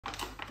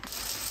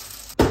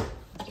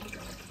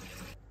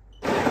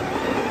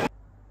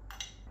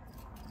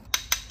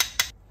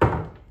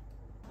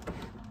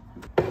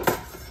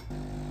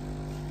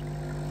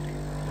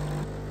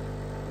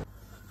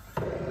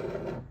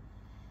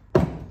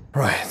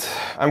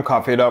I'm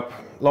coffeeed up,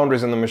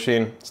 laundry's in the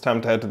machine, it's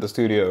time to head to the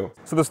studio.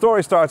 So the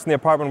story starts in the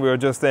apartment we were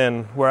just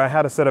in, where I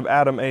had a set of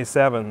Adam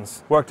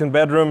A7s. Worked in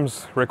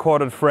bedrooms,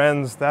 recorded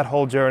Friends, that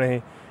whole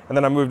journey, and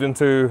then I moved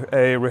into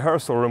a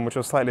rehearsal room which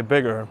was slightly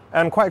bigger.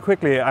 And quite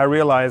quickly I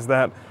realized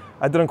that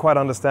I didn't quite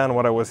understand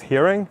what I was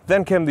hearing.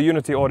 Then came the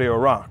Unity Audio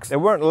Rocks. They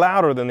weren't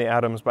louder than the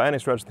Adams by any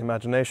stretch of the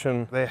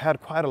imagination. They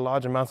had quite a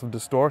large amount of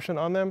distortion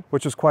on them,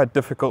 which was quite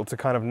difficult to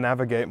kind of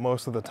navigate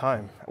most of the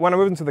time. When I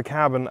moved into the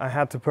cabin, I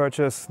had to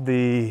purchase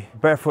the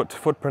Barefoot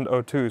Footprint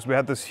O2s. We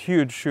had this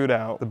huge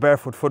shootout. The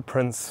Barefoot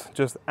Footprints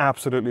just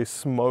absolutely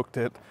smoked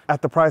it.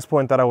 At the price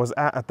point that I was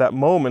at that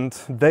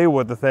moment, they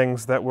were the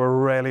things that were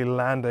really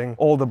landing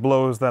all the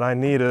blows that I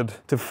needed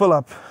to fill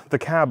up the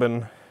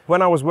cabin.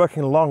 When I was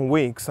working long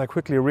weeks, I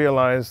quickly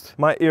realized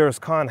my ears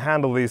can't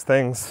handle these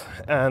things,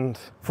 and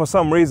for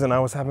some reason I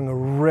was having a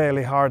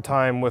really hard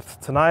time with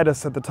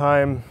tinnitus at the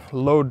time,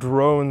 low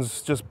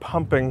drones, just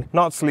pumping,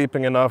 not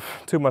sleeping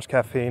enough, too much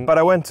caffeine. But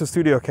I went to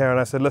Studio Care and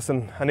I said,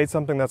 listen, I need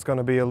something that's going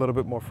to be a little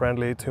bit more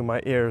friendly to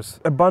my ears.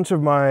 A bunch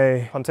of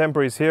my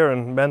contemporaries here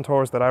and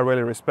mentors that I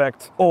really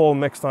respect all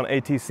mixed on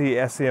ATC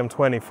SCM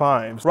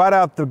 25s. Right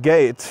out the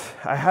gate,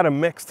 I had a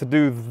mix to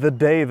do the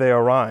day they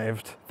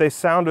arrived. They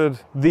sounded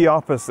the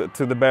opposite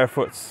to the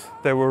Barefoots.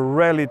 They were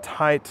really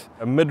tight,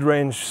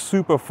 mid-range,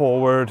 super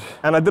forward,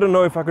 and I didn't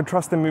know if I could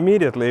trust them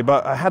immediately,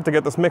 but I had to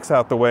get this mix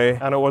out the way,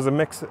 and it was a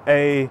mix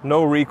A,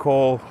 no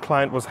recall,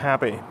 client was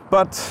happy.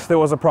 But there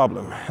was a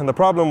problem, and the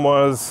problem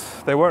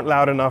was they weren't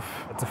loud enough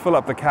to fill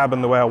up the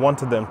cabin the way I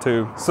wanted them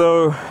to.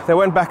 So they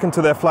went back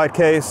into their flight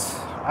case,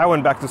 I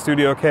went back to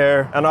Studio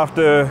Care, and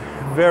after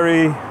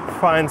very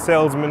fine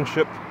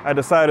salesmanship, I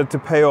decided to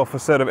pay off a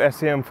set of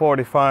SCM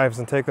 45s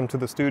and take them to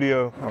the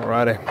studio.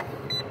 Alrighty,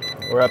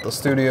 we're at the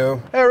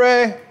studio. Hey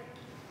Ray!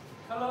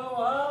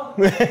 Hello,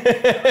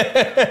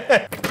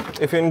 Al!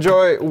 If you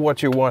enjoy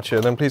what you watch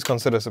here, then please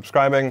consider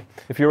subscribing.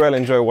 If you really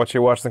enjoy what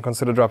you watch, then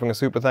consider dropping a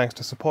super thanks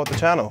to support the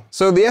channel.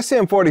 So the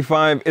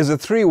SCM45 is a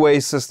three-way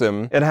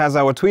system. It has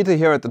our tweeter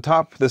here at the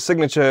top, the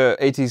signature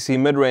ATC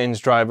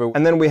mid-range driver,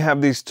 and then we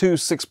have these two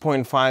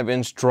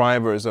 6.5-inch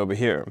drivers over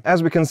here.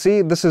 As we can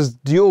see, this is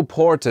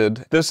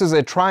dual-ported. This is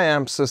a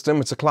tri-amp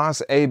system. It's a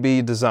Class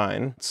AB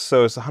design.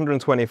 So it's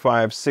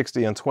 125,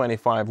 60, and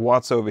 25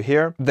 watts over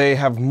here. They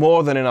have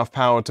more than enough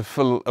power to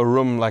fill a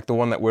room like the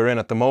one that we're in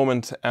at the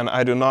moment, and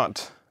I do not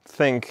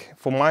think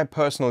for my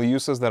personal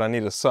uses that I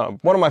need a sub.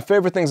 One of my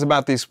favorite things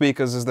about these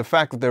speakers is the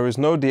fact that there is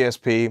no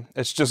DSP.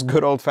 It's just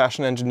good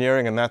old-fashioned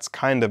engineering, and that's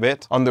kind of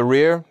it. On the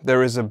rear,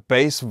 there is a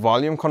bass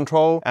volume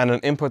control and an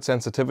input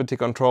sensitivity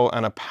control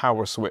and a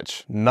power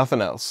switch.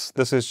 Nothing else.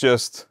 This is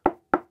just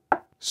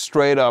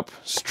straight up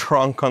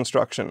strong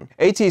construction.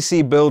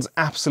 ATC builds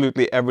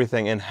absolutely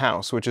everything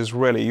in-house, which is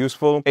really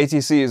useful.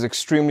 ATC is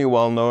extremely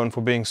well known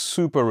for being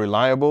super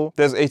reliable.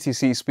 There's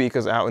ATC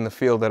speakers out in the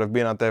field that have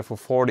been out there for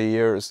 40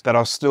 years that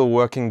are still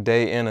working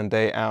day in and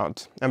day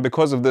out. And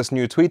because of this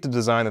new tweeter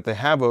design that they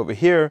have over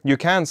here, you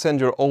can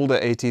send your older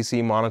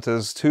ATC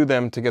monitors to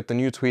them to get the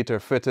new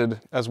tweeter fitted,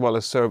 as well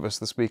as service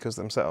the speakers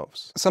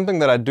themselves. Something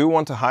that I do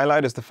want to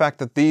highlight is the fact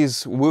that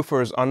these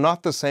woofers are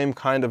not the same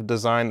kind of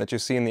design that you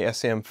see in the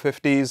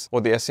SCM50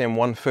 or the SCM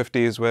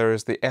 150s,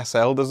 whereas the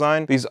SL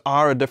design, these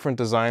are a different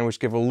design which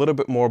give a little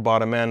bit more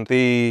bottom end.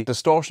 The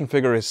distortion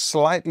figure is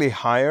slightly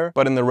higher,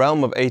 but in the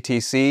realm of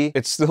ATC,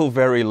 it's still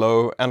very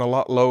low and a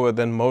lot lower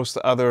than most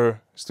other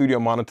studio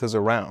monitors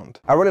around.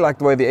 I really like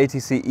the way the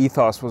ATC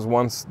ethos was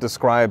once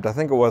described. I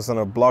think it was in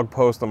a blog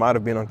post, or might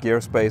have been on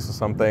Gearspace or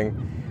something,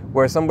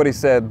 where somebody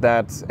said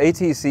that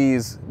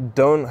ATCs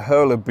don't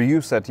hurl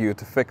abuse at you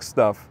to fix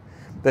stuff.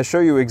 They show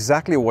you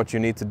exactly what you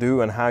need to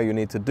do and how you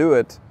need to do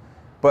it,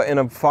 but in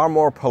a far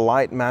more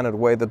polite mannered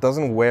way that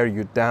doesn't wear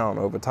you down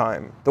over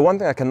time. The one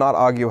thing I cannot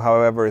argue,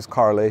 however, is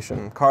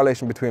correlation.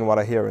 Correlation between what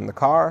I hear in the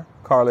car,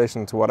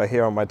 correlation to what I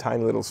hear on my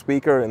tiny little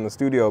speaker in the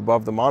studio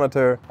above the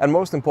monitor, and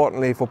most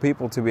importantly for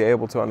people to be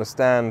able to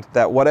understand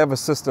that whatever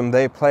system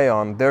they play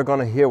on, they're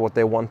gonna hear what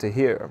they want to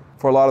hear.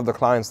 For a lot of the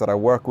clients that I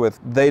work with,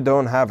 they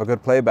don't have a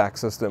good playback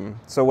system.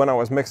 So when I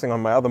was mixing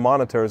on my other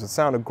monitors, it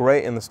sounded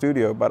great in the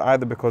studio, but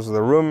either because of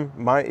the room,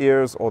 my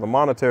ears, or the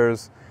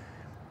monitors,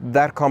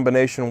 that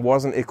combination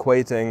wasn't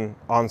equating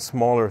on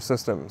smaller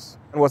systems.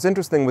 And what's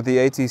interesting with the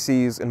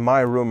ATCs in my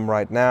room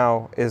right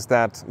now is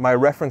that my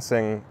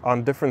referencing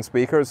on different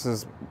speakers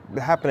is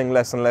happening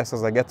less and less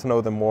as I get to know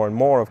them more and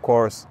more, of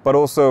course. But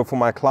also for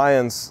my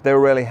clients,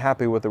 they're really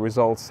happy with the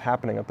results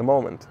happening at the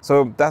moment.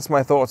 So that's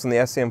my thoughts on the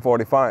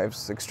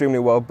SCM45s. Extremely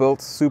well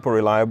built, super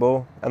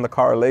reliable, and the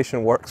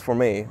correlation works for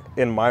me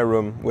in my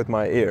room with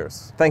my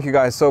ears. Thank you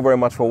guys so very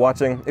much for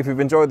watching. If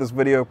you've enjoyed this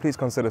video, please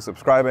consider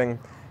subscribing.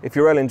 If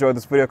you really enjoyed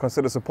this video,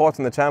 consider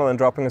supporting the channel and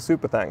dropping a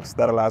super thanks.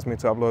 That allows me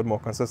to upload more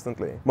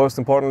consistently. Most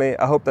importantly,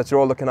 I hope that you're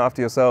all looking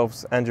after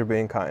yourselves and you're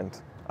being kind.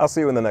 I'll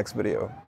see you in the next video.